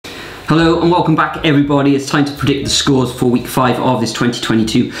Hello and welcome back everybody. It's time to predict the scores for week 5 of this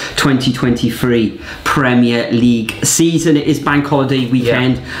 2022-2023 Premier League season. It is bank holiday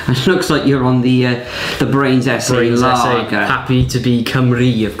weekend and it looks like you're on the Brains SA Lager. Happy to be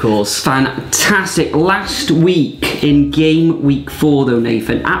Cymru, of course. Fantastic. Last week in game week 4 though,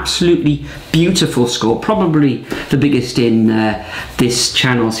 Nathan, absolutely beautiful score, probably the biggest in this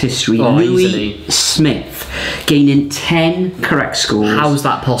channel's history. Louis easily. Smith gaining 10 correct scores. How is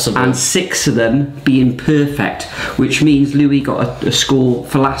that possible? And 6 of them being perfect, which means Louis got a score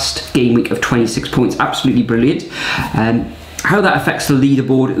for last game week of 26 points. Absolutely brilliant. How that affects the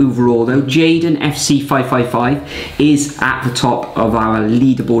leaderboard overall though, Jaden FC 555 is at the top of our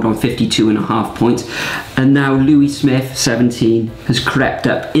leaderboard on 52.5 points, and now Louis Smith 17 has crept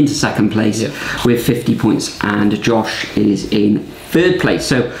up into second place with 50 points, and Josh is in third place.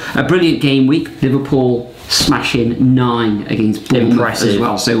 So a brilliant game week. Liverpool smashing 9 against Bournemouth as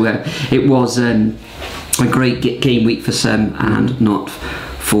well. So it was a great game week for some and not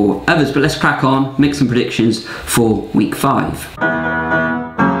for others. But let's crack on, make some predictions for week 5.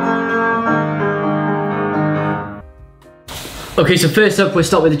 Okay, so first up we'll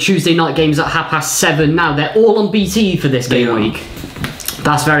start with the Tuesday night games at 7:30. Now they're all on BT for this game week.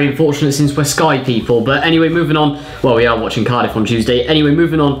 That's very unfortunate since we're Sky people. But anyway, moving on. Well, we are watching Cardiff on Tuesday. Anyway,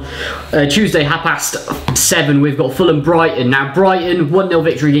 moving on. Tuesday, 7:30, we've got Fulham Brighton. Now, Brighton, 1-0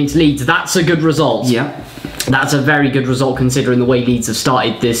 victory against Leeds. That's a good result. Yeah. That's a very good result considering the way Leeds have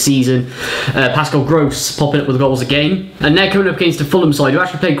started this season. Pascal Gross popping up with goals again. And they're coming up against a Fulham side who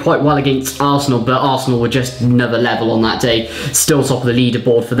actually played quite well against Arsenal, but Arsenal were just another level on that day. Still top of the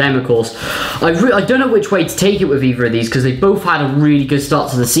leaderboard for them, of course. I don't know which way to take it with either of these because they both had a really good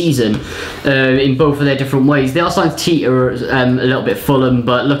start to the season in both of their different ways. They are starting to teeter a little bit Fulham,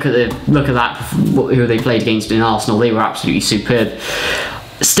 but look at that, who they played against in Arsenal. They were absolutely superb.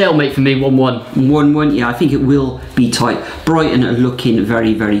 Stalemate for me, 1-1. 1-1, yeah, I think it will be tight. Brighton are looking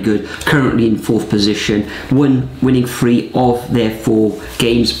very, very good. Currently in 4th position, winning 3 of their 4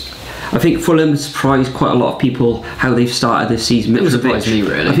 games. I think Fulham surprised quite a lot of people how they've started this season. It surprised me,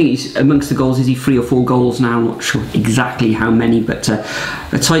 really. I think he's amongst the goals. Is he 3 or 4 goals now? I'm not sure exactly how many, but a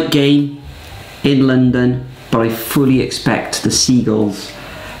tight game in London. But I fully expect the Seagulls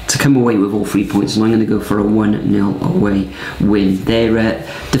to come away with all 3 points, and I'm going to go for a 1-0 away win. They're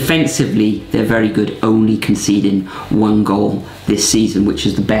defensively, they're very good, only conceding 1 goal this season, which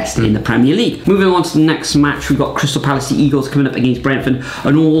is the best in the Premier League. Moving on to the next match, we've got Crystal Palace, the Eagles, coming up against Brentford,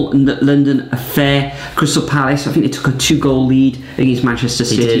 an all-London affair. Crystal Palace, I think they took a 2-goal lead against Manchester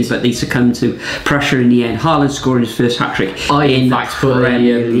City, but they succumbed to pressure in the end. Haaland scoring his first hat-trick in the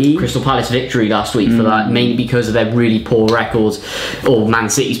Premier League. Crystal Palace victory last week for that, mainly because of their really poor records, or Man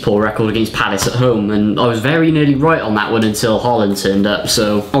City's poor record against Palace at home, and I was very nearly right on that one until Haaland turned up.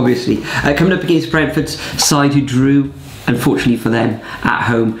 So obviously coming up against Brentford's side, who drew, unfortunately for them, at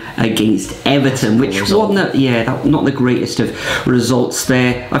home against Everton, which wasn't not the greatest of results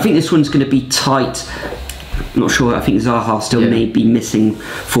there. I think this one's going to be tight. I'm not sure. I think Zaha still may be missing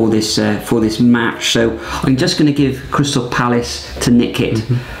for this match, so I'm just going to give Crystal Palace to nick it.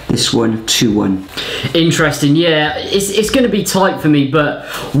 This one 2-1. Interesting, yeah. It's going to be tight for me, but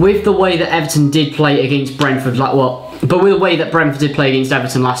with the way that Everton did play against Brentford, with the way that Brentford did play against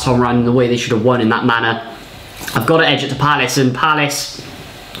Everton last time around, and the way they should have won in that manner, I've got to edge it to Palace, and Palace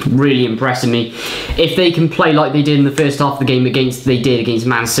really impressing me. If they can play like they did in the first half of the game against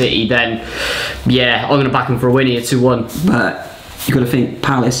Man City, then yeah, I'm going to back them for a win here, 2-1. But you've got to think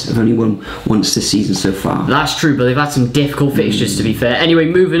Palace have only won once this season so far. That's true, but they've had some difficult fixtures to be fair. Anyway,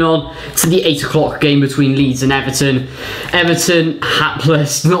 moving on to the 8 o'clock game between Leeds and Everton. Everton,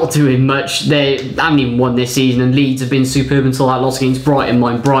 hapless, not doing much. They haven't even won this season, and Leeds have been superb until that loss against Brighton.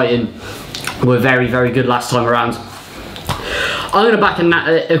 Brighton were very, very good last time around. I'm going to back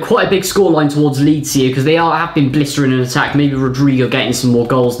quite a big scoreline towards Leeds here because they have been blistering in attack. Maybe Rodrigo getting some more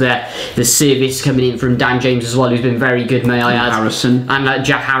goals there. The service coming in from Dan James as well, who's been very good, may I add. Harrison. And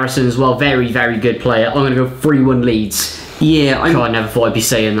Jack Harrison as well, very, very good player. I'm going to go 3-1 Leeds. Yeah, I never thought I'd be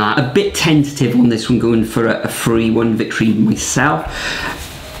saying that. A bit tentative on this one, going for a 3-1 victory myself.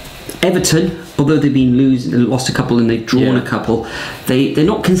 Everton, although they've been lost a couple and they've drawn a couple, they're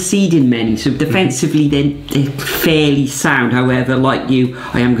not conceding many, so defensively they're fairly sound. However, like you,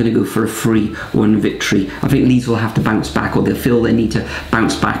 I am going to go for a 3-1 victory. I think Leeds will have to bounce back, or they'll feel they need to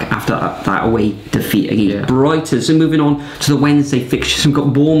bounce back after that away defeat against Brighton. So moving on to the Wednesday fixtures, we've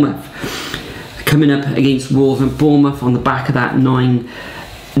got Bournemouth coming up against Wolves, and Bournemouth on the back of that 9-0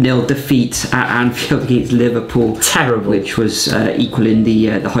 0 defeat at Anfield against Liverpool. Terrible. Which was equaling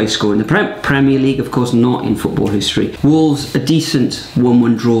the high score in the Premier League, of course, not in football history. Wolves, a decent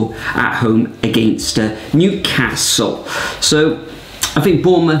 1-1 draw at home against Newcastle. So I think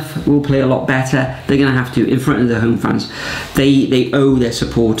Bournemouth will play a lot better. They're going to have to, in front of their home fans. They owe their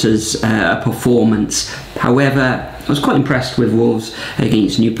supporters a performance. However, I was quite impressed with Wolves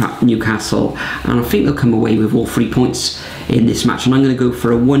against Newcastle, and I think they'll come away with all 3 points in this match. And I'm going to go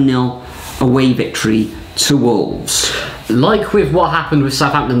for a 1-0 away victory to Wolves. Like with what happened with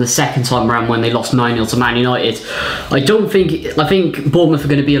Southampton the second time around when they lost 9-0 to Man United, I think Bournemouth are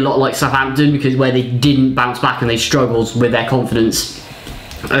going to be a lot like Southampton, because where they didn't bounce back and they struggled with their confidence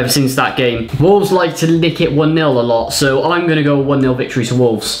ever since that game. Wolves like to lick it 1-0 a lot, so I'm going to go 1-0 victory to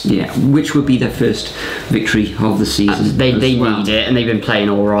Wolves. Yeah, which would be their first victory of the season. They need it, and they've been playing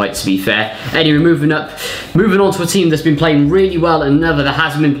alright, to be fair. Anyway, moving on to a team that's been playing really well and another that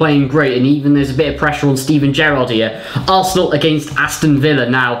hasn't been playing great, and even there's a bit of pressure on Steven Gerrard here. Arsenal against Aston Villa.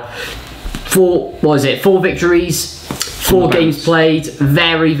 Now, 4 victories, 4 games played.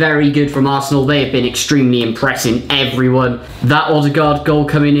 Very, very good from Arsenal. They have been extremely impressing everyone. That Odegaard goal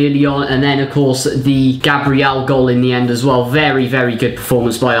coming early on, and then of course the Gabriel goal in the end as well. Very, very good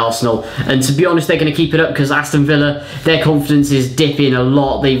performance by Arsenal. And to be honest, they're going to keep it up, because Aston Villa, their confidence is dipping a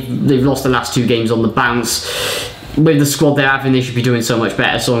lot. They've lost the last 2 games on the bounce. With the squad they're having, they should be doing so much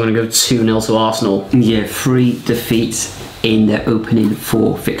better. So I'm going to go 2-0 to Arsenal. Yeah, 3 defeats in their opening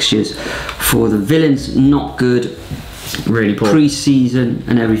 4 fixtures for the Villains. Not good. Really poor. Pre-season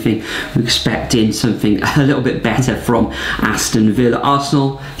and everything, we're expecting something a little bit better from Aston Villa.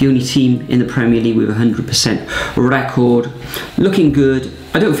 Arsenal, the only team in the Premier League with a 100% record, looking good.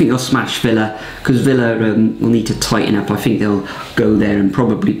 I don't think they'll smash Villa, because Villa will need to tighten up. I think they'll go there and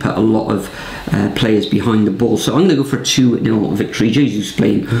probably put a lot of players behind the ball. So I'm going to go for a 2-0 victory. Jesus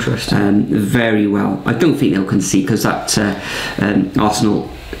playing very well. I don't think they'll concede, because that Arsenal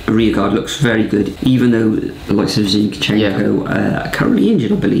rearguard looks very good, even though the likes of Zinchenko are currently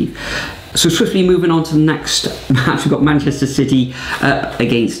injured, I believe. So swiftly moving on to the next match, we've got Manchester City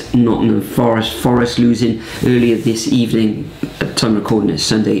against Nottingham Forest. Forest losing earlier this evening, at the time of recording it,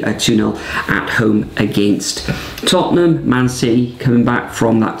 Sunday, 2-0 at home against Tottenham. Man City coming back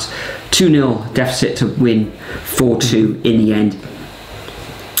from that 2-0 deficit to win 4-2 in the end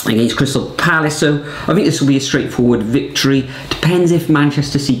against Crystal Palace. So I think this will be a straightforward victory. Depends if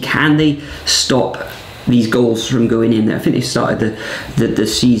Manchester City, can they stop these goals from going in there. I think they started the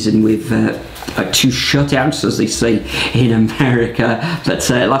season with 2 shutouts, as they say in America, but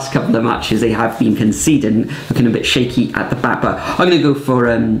last couple of matches they have been conceding, looking a bit shaky at the back. But I'm going to go for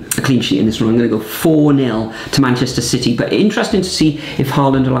a clean sheet in this one. I'm going to go 4-0 to Manchester City. But interesting to see if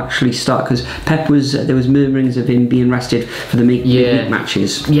Haaland will actually start, because Pep there was murmurings of him being rested for the midweek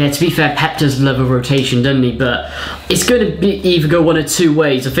matches. Yeah, to be fair, Pep does love a rotation, doesn't he? But it's going to either go one of 2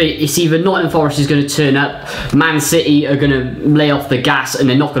 ways. I think it's either Nottingham Forest is going to turn up, Man City are going to lay off the gas and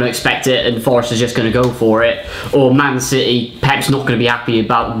they're not going to expect it, and Forest is just going to go for it, or Man City, Pep's not going to be happy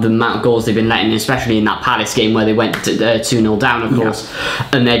about the amount of goals they've been letting, especially in that Palace game where they went 2-0 down, of course,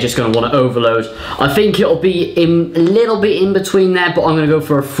 and they're just going to want to overload. I think it'll be a little bit in between there, but I'm going to go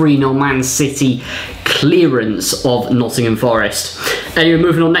for a 3-0 Man City clearance of Nottingham Forest. Anyway,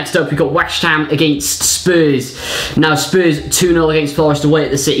 moving on, next up we've got West Ham against Spurs. Now Spurs 2-0 against Forest away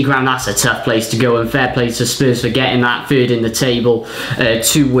at the City Ground. That's a tough place to go, and fair play to Spurs for getting that third in the table.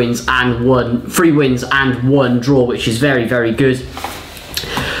 3 wins and 1 draw, which is very, very good.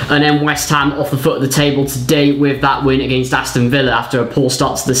 And then West Ham off the foot of the table today with that win against Aston Villa after a poor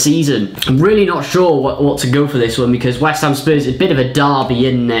start to the season. I'm really not sure what to go for this one, because West Ham Spurs is a bit of a derby,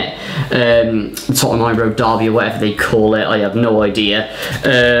 isn't it? Tottenham High Road derby or whatever they call it. I have no idea.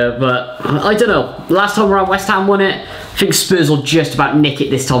 But I don't know. Last time around West Ham won it. I think Spurs will just about nick it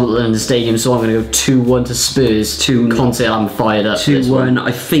this time at the London Stadium, so I'm going to go 2-1 to Spurs. Conte, I'm fired up. 2-1.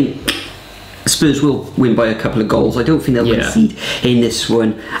 I think Spurs will win by a couple of goals. I don't think they'll concede in this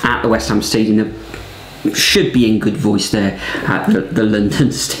one at the West Ham Stadium. They should be in good voice there at the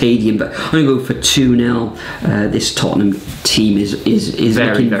London Stadium, but I'm going to go for 2-0. This Tottenham team is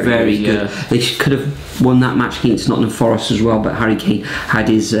looking very good. They could have won that match against Nottingham Forest as well, but Harry Kane had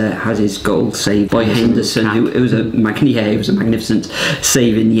his goal saved by Henderson. It was a magnificent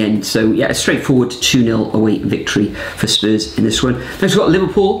save in the end. So yeah, a straightforward 2-0 away victory for Spurs in this one. Next we've got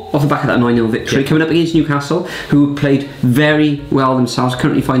Liverpool off the back of that 9-0 victory, coming up against Newcastle, who played very well themselves.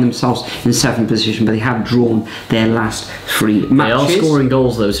 Currently find themselves in 7th position, but they have have drawn their last 3 matches. They are scoring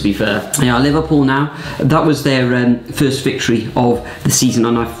goals though, to be fair. Yeah, Liverpool now, that was their first victory of the season,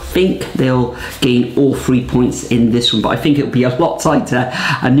 and I think they'll gain all 3 points in this one, but I think it'll be a lot tighter,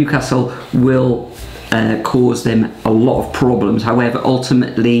 and Newcastle will cause them a lot of problems. However,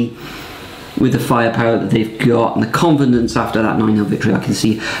 ultimately, with the firepower that they've got and the confidence after that 9-0 victory, I can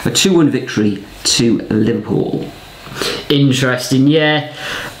see a 2-1 victory to Liverpool. Interesting, yeah.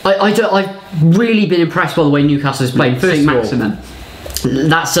 I've really been impressed by the way Newcastle is playing. First of all,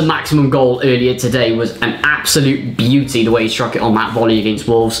 that's the maximum goal earlier today was an absolute beauty, the way he struck it on that volley against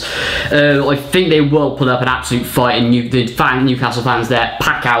Wolves. I think they will put up an absolute fight, and the Newcastle fans there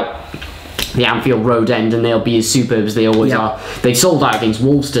pack out the Anfield Road end, and they'll be as superb as they always are. They sold out against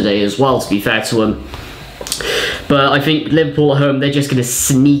Wolves today as well, to be fair to them. But I think Liverpool at home, they're just going to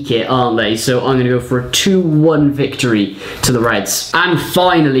sneak it, aren't they? So I'm going to go for a 2-1 victory to the Reds. And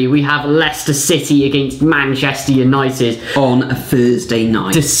finally, we have Leicester City against Manchester United on a Thursday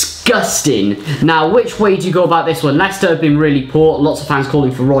night. Disgusting. Now, which way do you go about this one? Leicester have been really poor. Lots of fans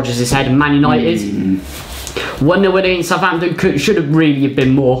calling for Rodgers' head. Man United 1-0 win against Southampton should have really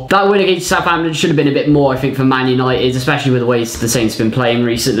been more. That win against Southampton should have been a bit more, I think, for Man United, especially with the way the Saints have been playing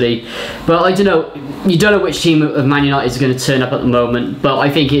recently. But I don't know. You don't know which team of Man United is going to turn up at the moment, but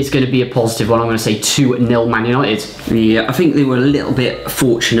I think it's going to be a positive one. I'm going to say 2-0 Man United. Yeah, I think they were a little bit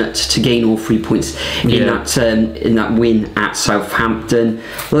fortunate to gain all 3 points in that win at Southampton.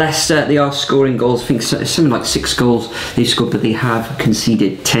 Leicester, they are scoring goals. I think something like 6 goals they've scored, but they have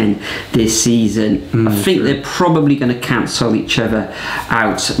conceded 10 this season. I think they're probably going to cancel each other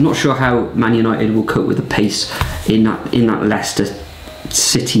out. I'm not sure how Man United will cope with the pace in that Leicester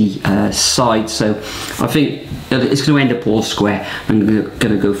City side, so I think it's going to end up all square. I'm going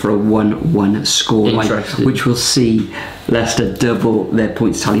to go for a 1-1 scoreline, which will see Leicester double their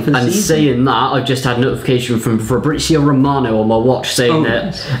points tally for the season. Saying that, I've just had notification from Fabrizio Romano on my watch saying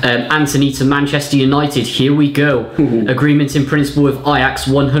that Anthony to Manchester United, here we go. Agreement in principle with Ajax,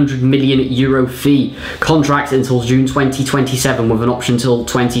 €100 million fee. Contract until June 2027 with an option till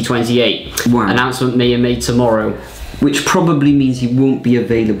 2028. Wow. Announcement may be made tomorrow. Which probably means he won't be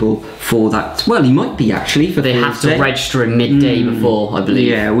available for that. Well, he might be actually. They have to register him midday before, I believe.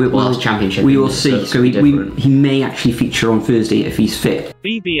 Yeah, well, that's Championship. We will see. So he may actually feature on Thursday if he's fit.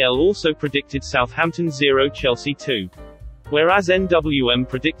 BBL also predicted Southampton 0, Chelsea 2. Whereas NWM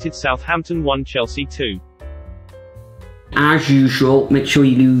predicted Southampton 1, Chelsea 2. As usual, make sure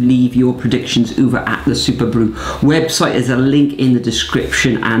you leave your predictions over at the Superbru website. There's a link in the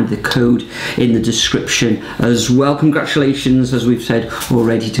description and the code in the description as well. Congratulations, as we've said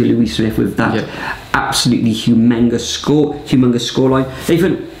already, to Louis Smith with that absolutely humongous scoreline.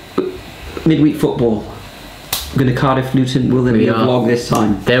 Even midweek football. We're going to Cardiff Luton. Will there be a vlog this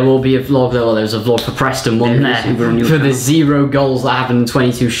time? There will be a vlog. There was a vlog for Preston, wasn't there? For the 0 goals that happened and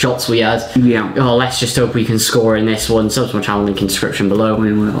 22 shots we had. Yeah. Oh, let's just hope we can score in this one. So my channel link in the description below.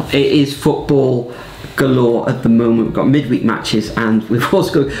 We will. It is football galore at the moment. We've got midweek matches, and we've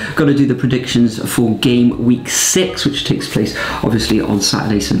also got to do the predictions for game week 6, which takes place obviously on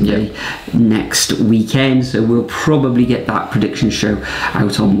Saturday, Sunday next weekend. So we'll probably get that prediction show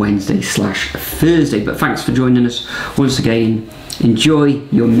out on Wednesday/Thursday. But thanks for joining us once again. Enjoy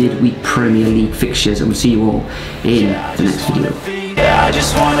your midweek Premier League fixtures, and we'll see you all in the next video. Yeah, I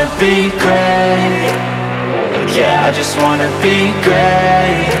just wanna be great. Yeah, I just wanna be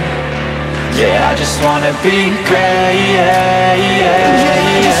great. Yeah, I just wanna be great, yeah, yeah.